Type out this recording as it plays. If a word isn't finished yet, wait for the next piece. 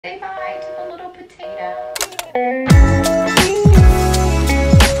Say bye to the little potato.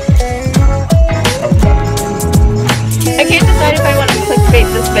 I can't decide if I want to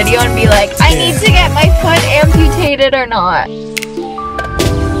clickbait this video and be like, I need to get my foot amputated or not.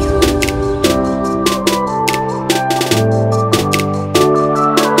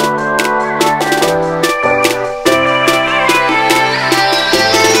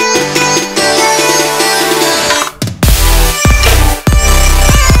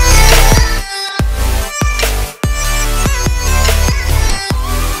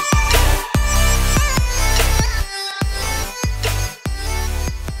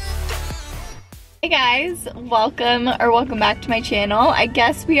 Hey guys, welcome back to my channel. I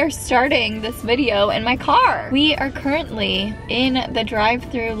guess we are starting this video in my car. We are currently in the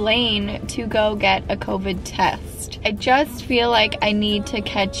drive-through lane to go get a COVID test. I just feel like I need to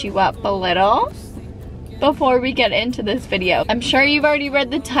catch you up a little before we get into this video. I'm sure you've already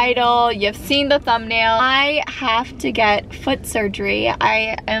read the title, you've seen the thumbnail. I have to get foot surgery.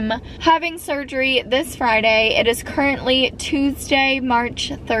 I am having surgery this Friday. It is currently Tuesday,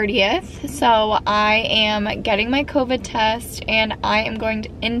 March 30th. So I am getting my COVID test and I am going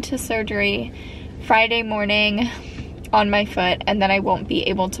into surgery Friday morning on my foot, and then I won't be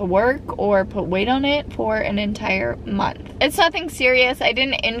able to work or put weight on it for an entire month. It's nothing serious. I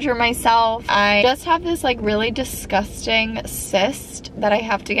didn't injure myself. I just have this like really disgusting cyst that I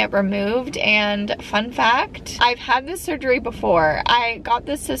have to get removed. And fun fact, I've had this surgery before. I got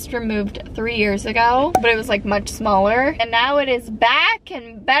this cyst removed 3 years ago, but it was like much smaller. And now it is back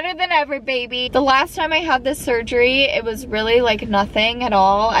and better than ever, baby. The last time I had this surgery, it was really like nothing at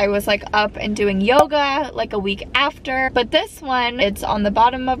all. I was like up and doing yoga like a week after. But this one, it's on the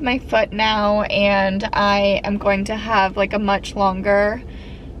bottom of my foot now, and I am going to have like a much longer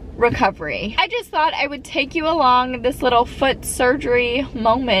recovery. I just thought I would take you along this little foot surgery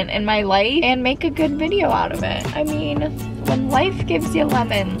moment in my life and make a good video out of it. I mean, when life gives you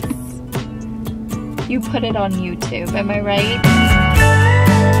lemons, you put it on YouTube, am I right?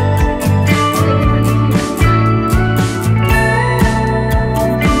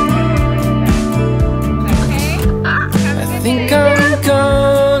 Think I'm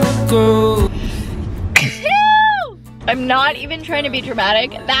gonna go. I'm not even trying to be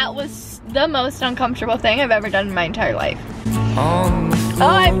dramatic. That was the most uncomfortable thing I've ever done in my entire life. Oh,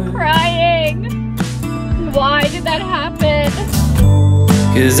 I'm crying. Why did that happen?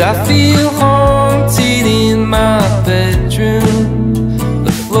 'Cause I feel haunted in my bedroom.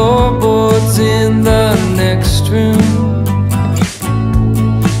 The floorboards in the next room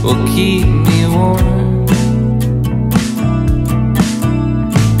will keep me warm.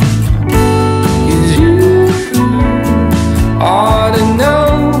 Ought to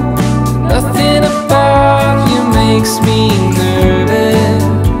know nothing about you makes me nervous.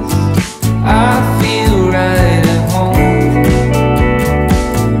 I feel right at home.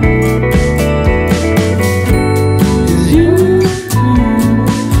 'Cause you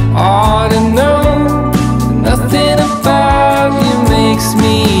ought to know nothing about you makes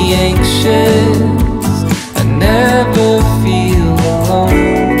me anxious. I never feel alone.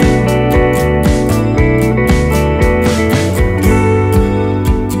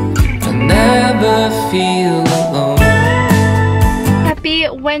 Feel alone. Happy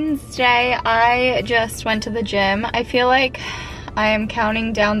Wednesday. I just went to the gym. I feel like I am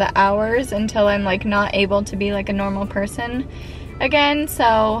counting down the hours until I'm like not able to be like a normal person again.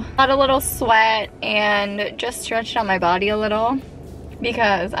 So got a little sweat and just stretched out my body a little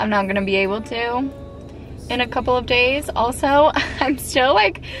because I'm not gonna be able to in a couple of days. Also, I'm still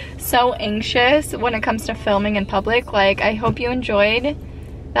like so anxious when it comes to filming in public. Like, I hope you enjoyed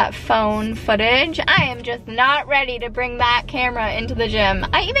that phone footage. I am just not ready to bring that camera into the gym.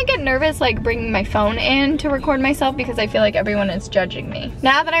 I even get nervous like bringing my phone in to record myself because I feel like everyone is judging me.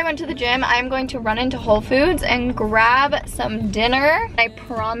 Now that I went to the gym, I'm going to run into Whole Foods and grab some dinner. I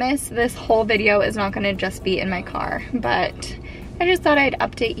promise this whole video is not gonna just be in my car, but I just thought I'd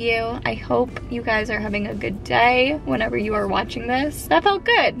update you. I hope you guys are having a good day whenever you are watching this. That felt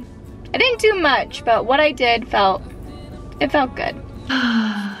good. I didn't do much, but what I did felt good.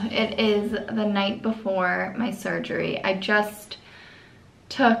 It is the night before my surgery. I just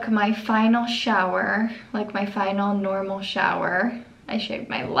took my final shower, like my final normal shower. I shaved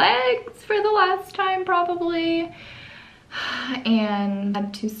my legs for the last time probably. and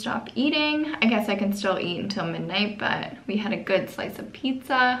had to stop eating. I guess I can still eat until midnight, but we had a good slice of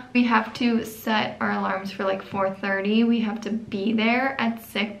pizza. We have to set our alarms for like 4:30. We have to be there at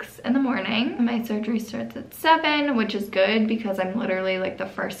 6 in the morning. My surgery starts at 7, which is good because I'm literally like the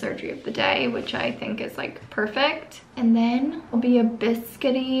first surgery of the day, which I think is like perfect. And then I'll be a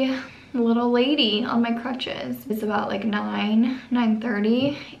biscuity little lady on my crutches. It's about like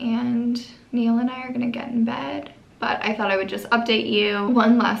 9:30, and Neil and I are gonna get in bed. But I thought I would just update you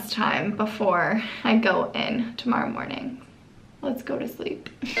one last time before I go in tomorrow morning. Let's go to sleep.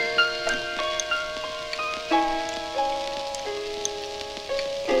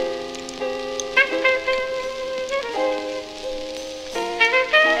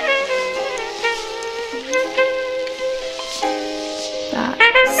 That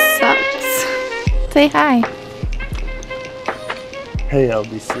sucks. Say hi. Hey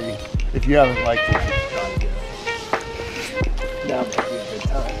LBC, if you haven't liked it, now might be a good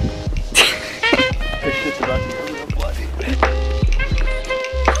time. This shit's about to get real bloody.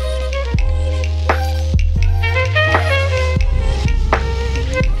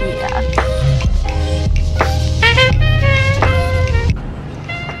 Yeah.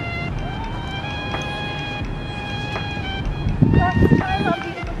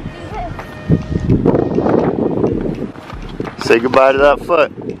 Say goodbye to that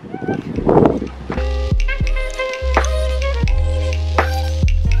foot.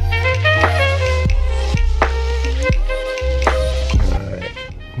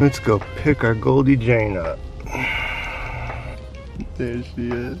 Let's go pick our Goldie Jane up. There she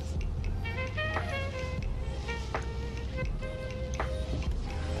is.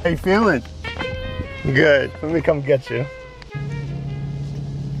 How you feeling? Good. Let me come get you.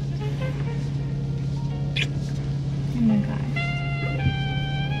 Oh my gosh.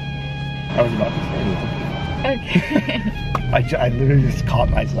 I was about to say love you. Okay. I literally just caught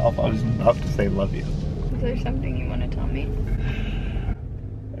myself. I was about to say love you. Is there something you want to tell me?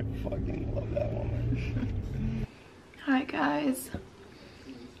 I fucking love that woman. Hi guys.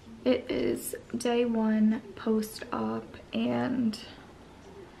 It is day 1 post-op, and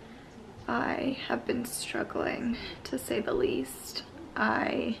I have been struggling, to say the least.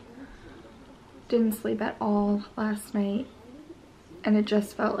 I didn't sleep at all last night, and it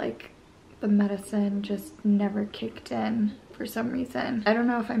just felt like the medicine just never kicked in for some reason. I don't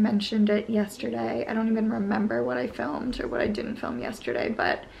know if I mentioned it yesterday. I don't even remember what I filmed or what I didn't film yesterday,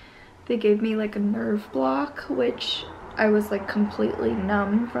 but they gave me like a nerve block, which I was like completely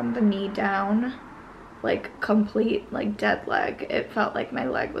numb from the knee down, like complete like dead leg. It felt like my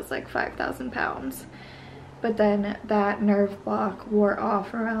leg was like 5,000 pounds. But then that nerve block wore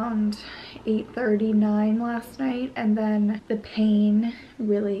off around 8:39 last night, and then the pain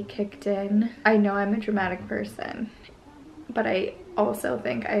really kicked in. I know I'm a dramatic person, but I also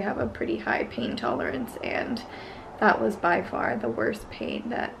think I have a pretty high pain tolerance, and that was by far the worst pain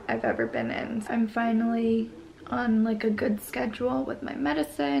that I've ever been in. I'm finally on like a good schedule with my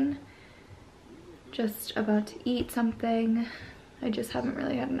medicine, just about to eat something. I just haven't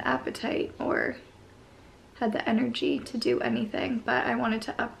really had an appetite or had the energy to do anything, but I wanted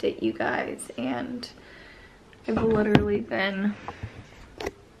to update you guys, and I've literally been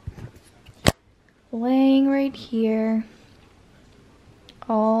laying right here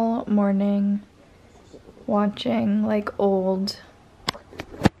all morning watching like old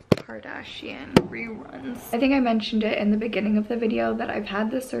Kardashian reruns. I think I mentioned it in the beginning of the video that I've had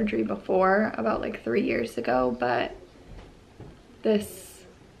this surgery before about like 3 years ago, but this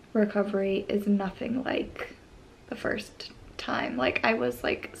recovery is nothing like the first time. Like, I was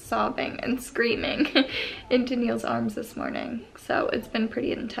like sobbing and screaming into Neil's arms this morning, so it's been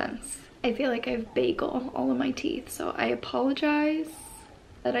pretty intense. I feel like I have bagel all in my teeth, so I apologize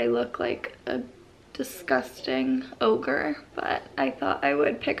that I look like a disgusting ogre, but I thought I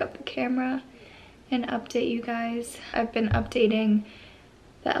would pick up the camera and update you guys. I've been updating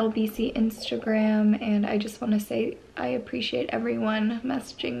the LBC Instagram, and I just want to say I appreciate everyone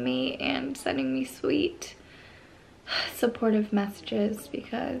messaging me and sending me sweet supportive messages,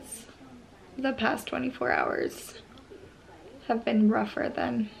 because the past 24 hours have been rougher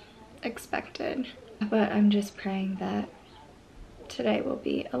than expected. But I'm just praying that today will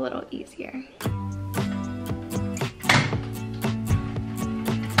be a little easier.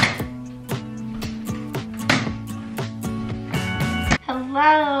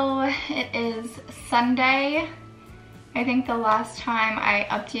 Hello, it is Sunday. I think the last time I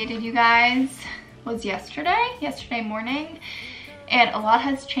updated you guys was yesterday morning, and a lot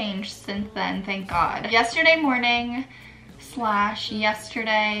has changed since then, thank God. Yesterday morning, slash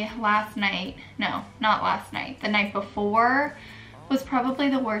yesterday, last night, no, not last night, the night before was probably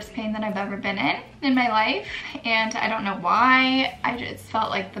the worst pain that I've ever been in my life. And I don't know why. I just felt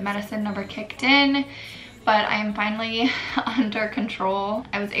like the medicine never kicked in, but I am finally under control.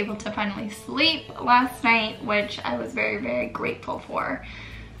 I was able to finally sleep last night, which I was very, very grateful for.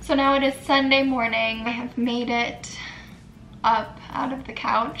 So now it is Sunday morning. I have made it up out of the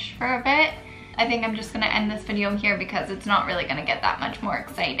couch for a bit. I think I'm just gonna end this video here because it's not really gonna get that much more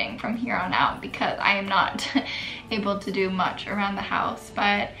exciting from here on out because I am not able to do much around the house.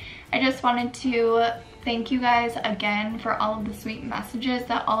 But I just wanted to thank you guys again for all of the sweet messages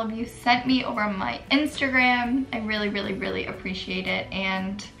that all of you sent me over my Instagram. I really, really, really appreciate it,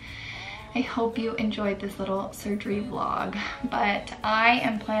 and I hope you enjoyed this little surgery vlog. But I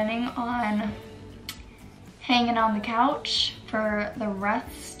am planning on hanging on the couch for the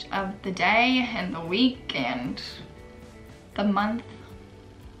rest of the day and the week and the month,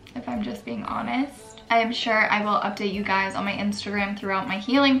 if I'm just being honest. I am sure I will update you guys on my Instagram throughout my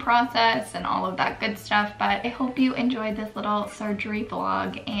healing process and all of that good stuff, but I hope you enjoyed this little surgery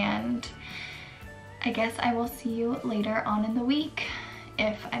vlog, and I guess I will see you later on in the week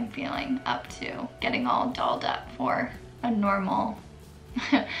if I'm feeling up to getting all dolled up for a normal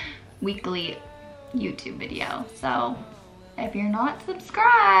weekly YouTube video. So if you're not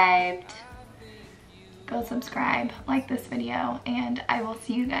subscribed, go subscribe, like this video, and I will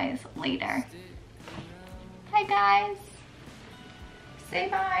see you guys later. Hi guys. Say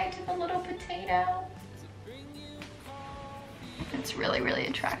bye to the little potato. It's really, really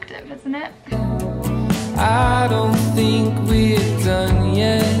attractive, isn't it? I don't think